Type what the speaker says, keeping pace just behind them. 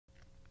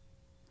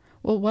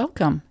Well,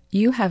 welcome.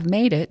 You have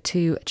made it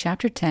to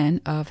Chapter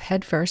 10 of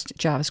Head First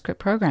JavaScript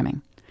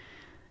Programming.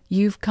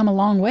 You've come a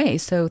long way,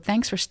 so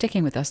thanks for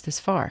sticking with us this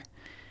far.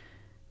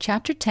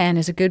 Chapter 10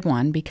 is a good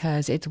one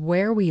because it's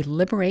where we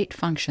liberate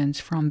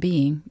functions from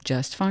being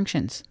just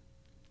functions.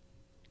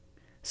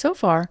 So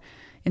far,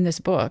 in this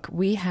book,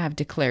 we have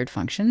declared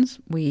functions,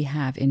 we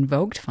have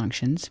invoked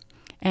functions,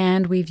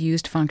 and we've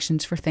used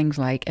functions for things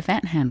like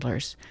event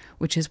handlers,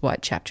 which is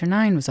what Chapter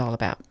 9 was all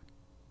about.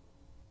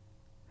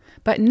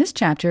 But in this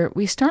chapter,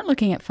 we start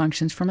looking at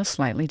functions from a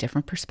slightly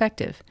different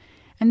perspective,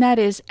 and that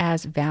is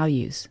as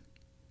values.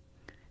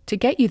 To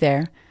get you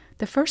there,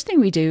 the first thing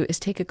we do is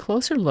take a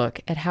closer look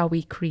at how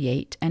we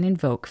create and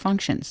invoke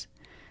functions.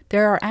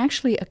 There are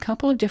actually a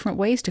couple of different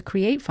ways to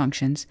create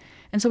functions,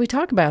 and so we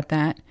talk about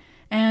that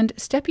and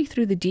step you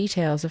through the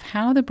details of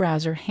how the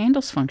browser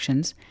handles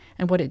functions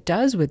and what it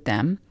does with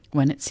them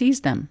when it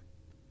sees them.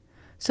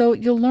 So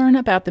you'll learn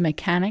about the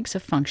mechanics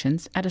of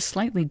functions at a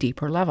slightly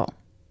deeper level.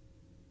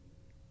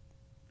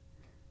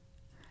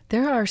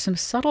 There are some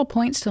subtle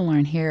points to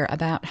learn here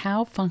about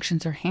how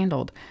functions are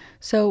handled,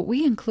 so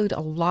we include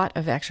a lot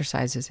of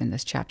exercises in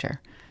this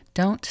chapter.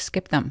 Don't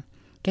skip them.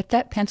 Get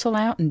that pencil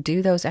out and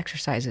do those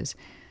exercises.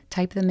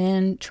 Type them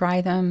in,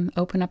 try them,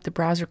 open up the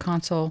browser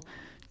console.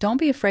 Don't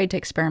be afraid to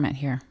experiment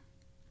here.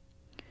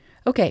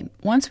 Okay,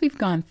 once we've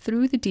gone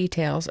through the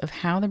details of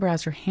how the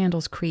browser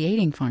handles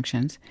creating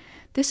functions,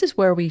 this is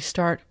where we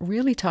start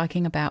really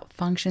talking about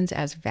functions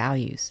as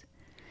values.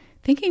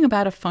 Thinking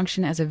about a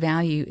function as a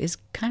value is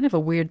kind of a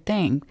weird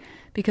thing,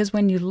 because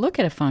when you look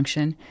at a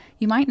function,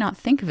 you might not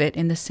think of it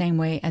in the same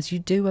way as you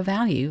do a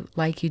value,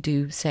 like you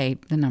do, say,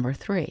 the number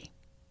 3.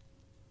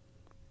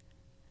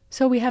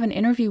 So we have an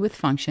interview with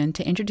function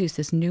to introduce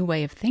this new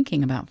way of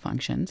thinking about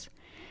functions,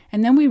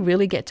 and then we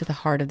really get to the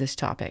heart of this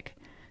topic,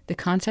 the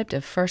concept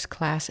of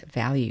first-class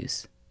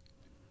values.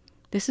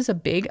 This is a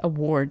big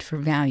award for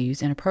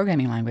values in a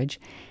programming language,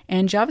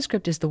 and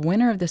JavaScript is the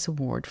winner of this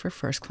award for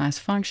first-class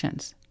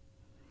functions.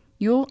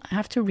 You'll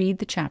have to read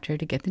the chapter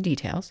to get the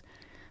details,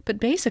 but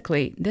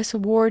basically, this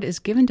award is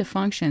given to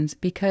functions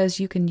because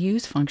you can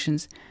use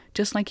functions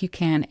just like you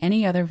can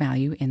any other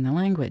value in the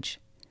language.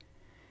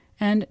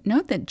 And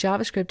note that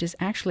JavaScript is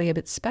actually a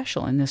bit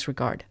special in this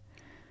regard.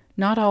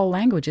 Not all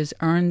languages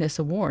earn this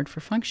award for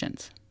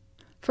functions.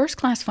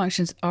 First-class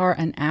functions are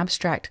an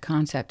abstract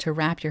concept to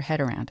wrap your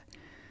head around.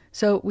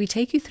 So we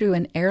take you through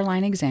an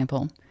airline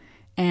example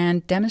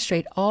and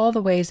demonstrate all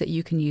the ways that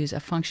you can use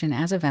a function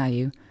as a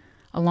value,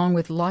 along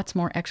with lots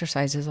more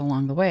exercises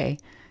along the way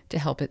to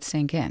help it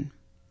sink in.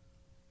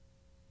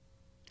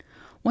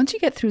 Once you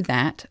get through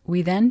that,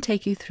 we then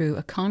take you through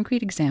a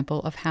concrete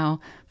example of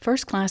how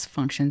first-class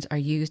functions are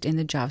used in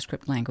the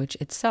JavaScript language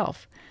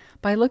itself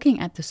by looking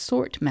at the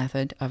sort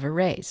method of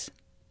arrays.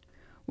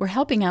 We're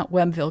helping out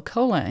Webville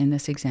Cola in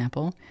this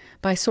example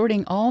by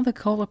sorting all the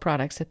cola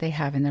products that they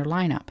have in their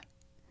lineup.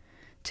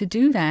 To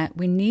do that,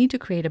 we need to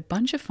create a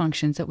bunch of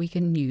functions that we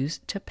can use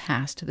to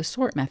pass to the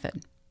sort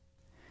method.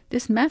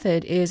 This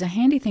method is a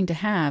handy thing to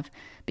have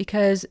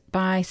because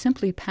by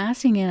simply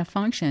passing in a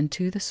function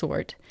to the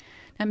sort,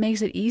 that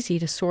makes it easy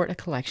to sort a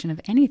collection of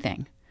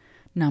anything,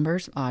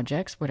 numbers,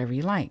 objects, whatever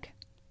you like.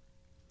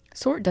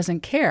 Sort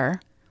doesn't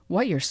care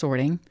what you're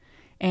sorting,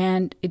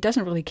 and it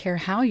doesn't really care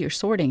how you're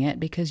sorting it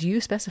because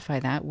you specify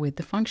that with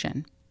the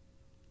function.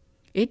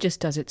 It just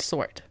does its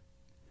sort.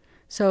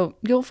 So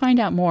you'll find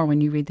out more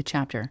when you read the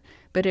chapter,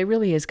 but it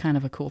really is kind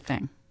of a cool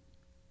thing.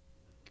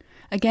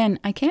 Again,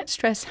 I can't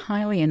stress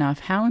highly enough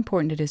how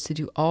important it is to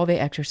do all the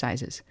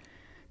exercises.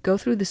 Go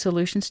through the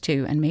solutions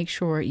too and make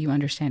sure you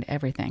understand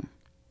everything.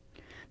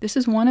 This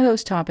is one of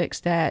those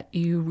topics that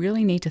you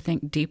really need to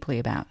think deeply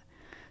about.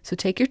 So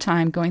take your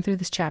time going through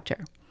this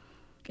chapter.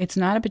 It's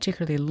not a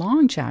particularly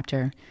long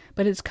chapter,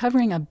 but it's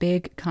covering a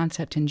big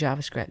concept in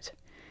JavaScript.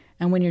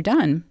 And when you're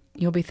done,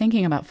 you'll be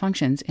thinking about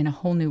functions in a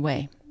whole new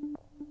way.